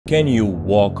Can you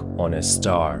walk on a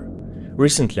star?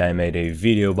 Recently I made a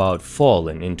video about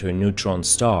falling into a neutron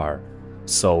star,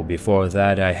 so before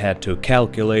that I had to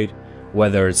calculate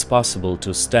whether it's possible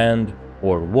to stand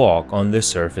or walk on the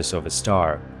surface of a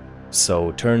star.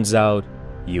 So turns out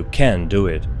you can do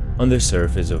it on the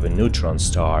surface of a neutron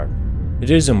star. It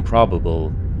is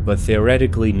improbable, but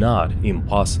theoretically not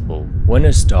impossible. When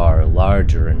a star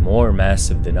larger and more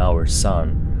massive than our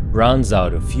Sun runs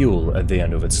out of fuel at the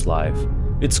end of its life,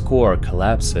 its core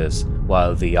collapses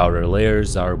while the outer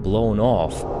layers are blown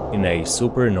off in a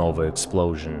supernova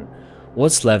explosion.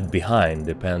 What's left behind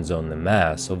depends on the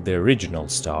mass of the original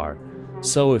star,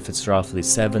 so if it's roughly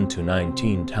 7 to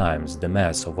 19 times the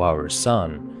mass of our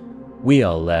Sun, we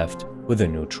are left with a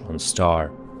neutron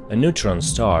star. A neutron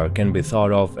star can be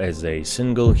thought of as a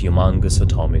single humongous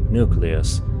atomic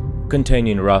nucleus,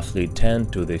 containing roughly 10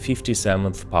 to the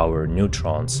 57th power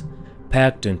neutrons,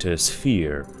 packed into a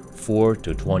sphere 4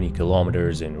 to 20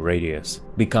 kilometers in radius,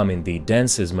 becoming the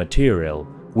densest material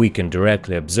we can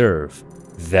directly observe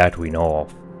that we know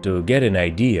of. To get an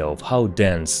idea of how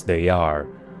dense they are,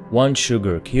 one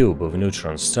sugar cube of a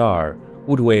neutron star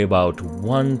would weigh about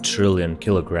 1 trillion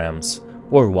kilograms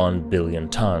or 1 billion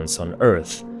tons on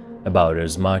Earth, about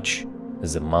as much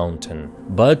as a mountain.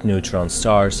 But neutron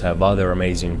stars have other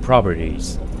amazing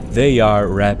properties. They are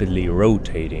rapidly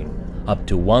rotating, up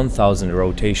to 1000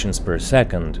 rotations per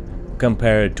second,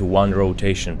 compared to 1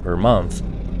 rotation per month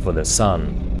for the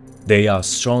Sun. They are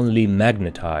strongly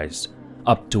magnetized,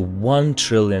 up to 1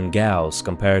 trillion Gauss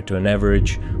compared to an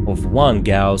average of 1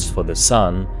 Gauss for the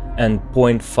Sun and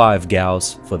 0.5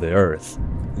 Gauss for the Earth.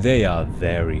 They are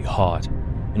very hot,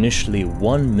 initially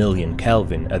 1 million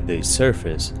Kelvin at the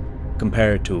surface,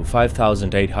 compared to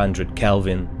 5800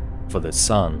 Kelvin for the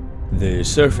Sun. The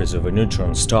surface of a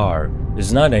neutron star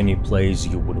is not any place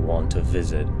you would want to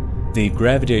visit. The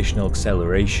gravitational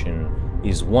acceleration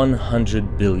is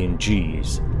 100 billion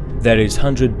Gs, that is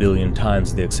 100 billion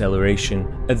times the acceleration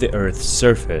at the Earth's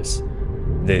surface.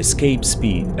 The escape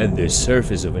speed at the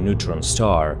surface of a neutron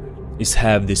star is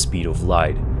half the speed of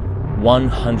light,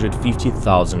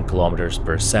 150,000 kilometers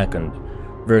per second,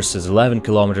 versus 11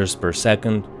 kilometers per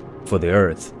second for the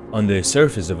Earth. On the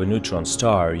surface of a neutron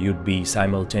star, you'd be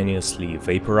simultaneously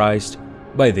vaporized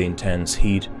by the intense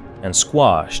heat and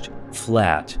squashed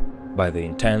flat by the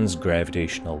intense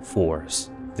gravitational force.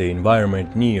 The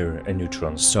environment near a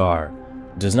neutron star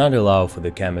does not allow for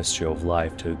the chemistry of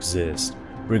life to exist,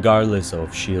 regardless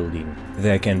of shielding.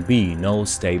 There can be no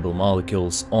stable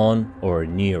molecules on or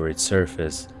near its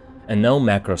surface, and no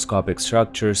macroscopic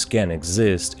structures can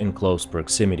exist in close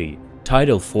proximity.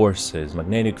 Tidal forces,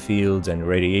 magnetic fields, and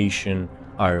radiation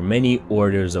are many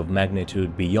orders of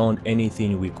magnitude beyond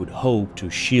anything we could hope to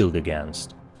shield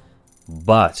against.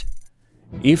 But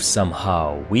if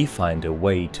somehow we find a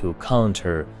way to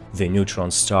counter the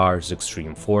neutron star's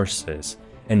extreme forces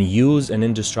and use an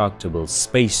indestructible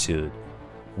spacesuit,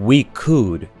 we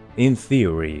could, in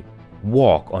theory,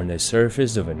 walk on the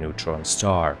surface of a neutron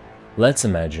star. Let's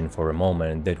imagine for a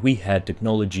moment that we had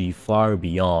technology far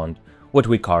beyond what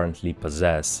we currently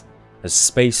possess, a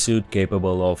spacesuit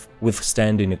capable of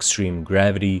withstanding extreme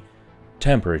gravity,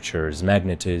 temperatures,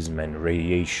 magnetism, and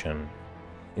radiation.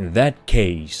 In that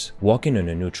case, walking on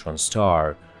a neutron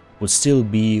star would still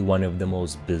be one of the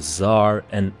most bizarre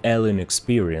and alien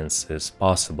experiences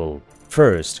possible.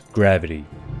 First, gravity.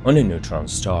 On a neutron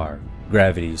star,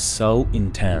 gravity is so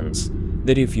intense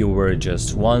that if you were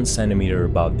just 1 centimeter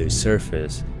above the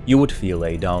surface, you would feel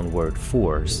a downward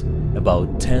force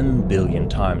about 10 billion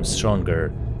times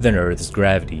stronger than Earth's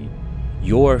gravity.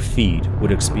 Your feet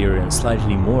would experience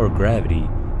slightly more gravity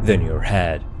than your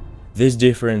head. This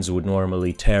difference would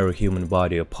normally tear a human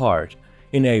body apart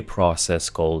in a process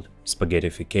called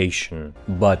spaghettification.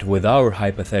 But with our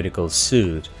hypothetical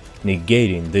suit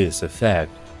negating this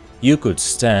effect, you could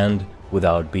stand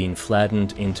without being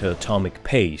flattened into atomic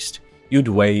paste. You'd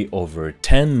weigh over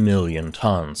 10 million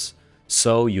tons,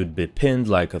 so you'd be pinned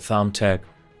like a thumbtack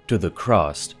to the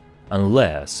crust,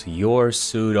 unless your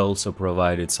suit also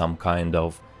provided some kind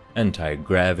of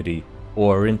anti-gravity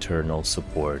or internal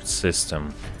support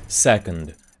system.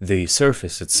 Second, the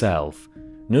surface itself.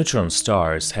 Neutron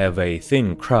stars have a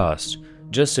thin crust,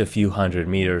 just a few hundred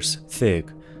meters thick,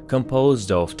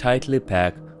 composed of tightly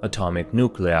packed atomic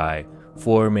nuclei,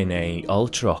 forming an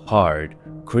ultra-hard,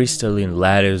 crystalline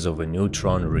lattice of a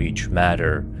neutron-rich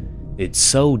matter. It's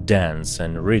so dense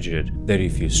and rigid that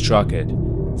if you struck it,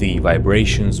 the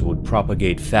vibrations would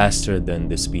propagate faster than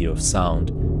the speed of sound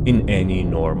in any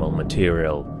normal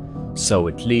material. So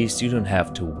at least you don't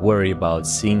have to worry about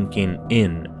sinking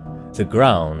in. The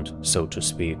ground, so to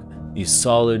speak, is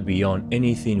solid beyond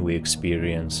anything we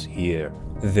experience here.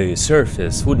 The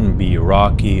surface wouldn't be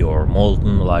rocky or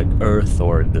molten like Earth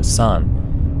or the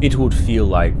Sun. It would feel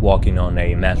like walking on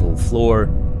a metal floor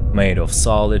made of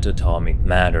solid atomic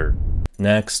matter.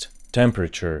 Next,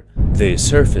 temperature. The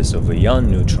surface of a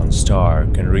young neutron star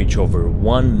can reach over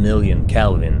 1 million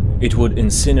Kelvin. It would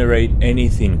incinerate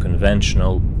anything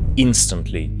conventional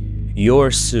instantly.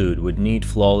 Your suit would need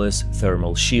flawless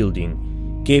thermal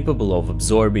shielding, capable of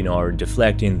absorbing or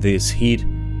deflecting this heat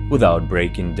without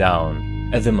breaking down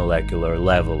at the molecular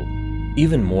level.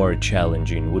 Even more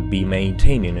challenging would be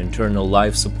maintaining internal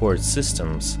life support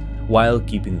systems while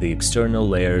keeping the external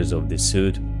layers of the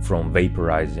suit from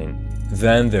vaporizing.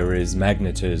 Then there is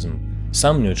magnetism.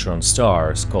 Some neutron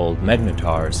stars, called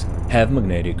magnetars, have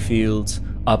magnetic fields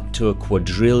up to a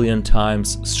quadrillion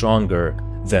times stronger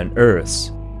than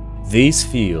Earth's. These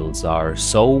fields are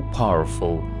so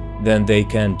powerful that they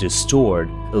can distort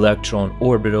electron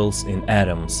orbitals in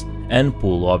atoms and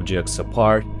pull objects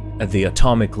apart at the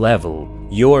atomic level.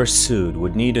 Your suit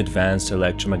would need advanced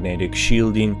electromagnetic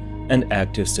shielding and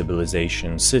active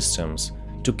stabilization systems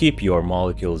to keep your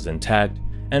molecules intact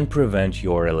and prevent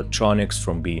your electronics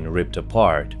from being ripped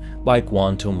apart by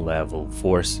quantum-level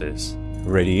forces.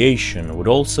 Radiation would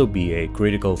also be a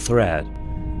critical threat.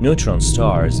 Neutron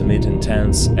stars emit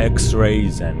intense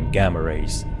X-rays and gamma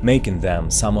rays, making them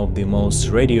some of the most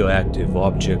radioactive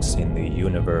objects in the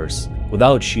universe.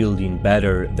 Without shielding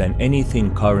better than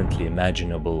anything currently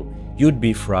imaginable, you'd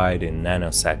be fried in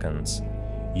nanoseconds.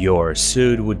 Your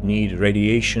suit would need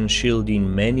radiation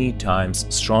shielding many times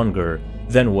stronger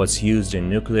than what's used in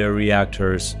nuclear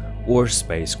reactors or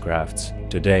spacecrafts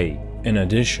today. In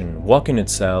addition, walking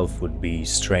itself would be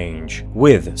strange.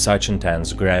 With such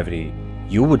intense gravity,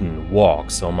 you wouldn't walk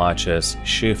so much as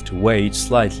shift weight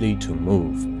slightly to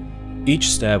move.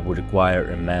 Each step would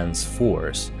require immense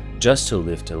force just to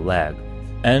lift a leg,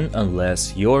 and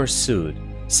unless your suit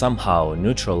somehow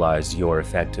neutralized your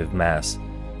effective mass,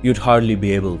 you'd hardly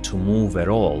be able to move at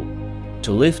all.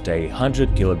 To lift a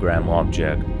 100-kilogram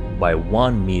object by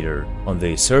 1 meter on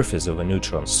the surface of a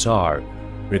neutron star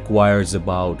requires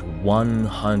about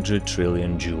 100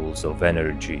 trillion joules of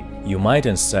energy. You might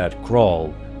instead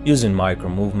crawl using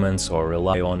micro-movements or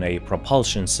rely on a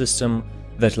propulsion system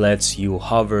that lets you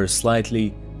hover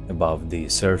slightly above the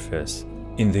surface.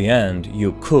 In the end,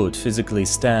 you could physically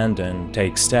stand and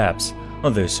take steps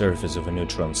on the surface of a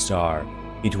neutron star.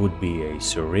 It would be a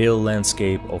surreal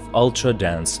landscape of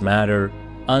ultra-dense matter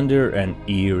under an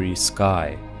eerie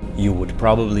sky. You would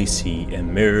probably see a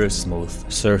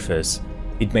mirror-smooth surface.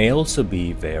 It may also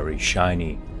be very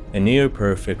shiny, a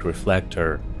near-perfect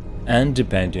reflector, and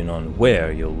depending on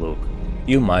where you look,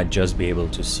 you might just be able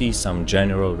to see some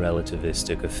general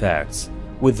relativistic effects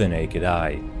with the naked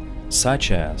eye, such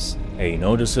as a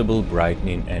noticeable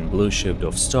brightening and blue shift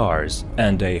of stars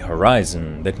and a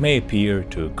horizon that may appear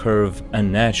to curve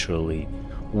unnaturally,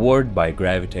 warped by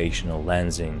gravitational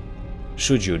lensing.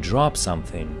 Should you drop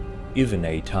something, even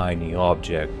a tiny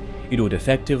object, it would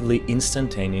effectively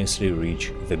instantaneously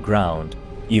reach the ground.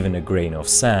 Even a grain of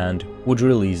sand would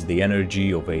release the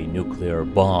energy of a nuclear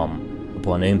bomb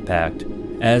upon impact,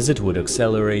 as it would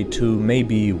accelerate to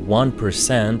maybe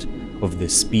 1% of the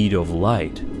speed of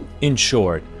light. In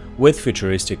short, with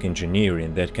futuristic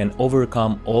engineering that can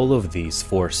overcome all of these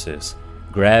forces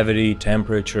 — gravity,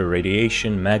 temperature,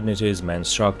 radiation, magnetism, and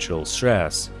structural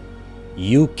stress —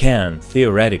 you can,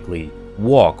 theoretically,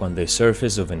 walk on the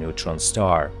surface of a neutron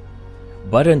star.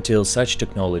 But until such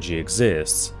technology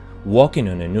exists, walking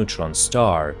on a neutron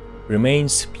star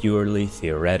remains purely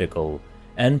theoretical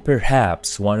and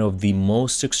perhaps one of the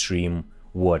most extreme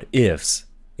what-ifs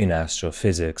in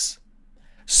astrophysics.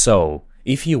 So,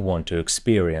 if you want to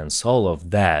experience all of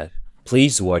that,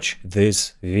 please watch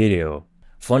this video.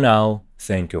 For now,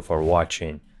 thank you for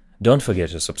watching. Don't forget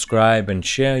to subscribe and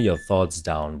share your thoughts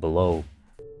down below.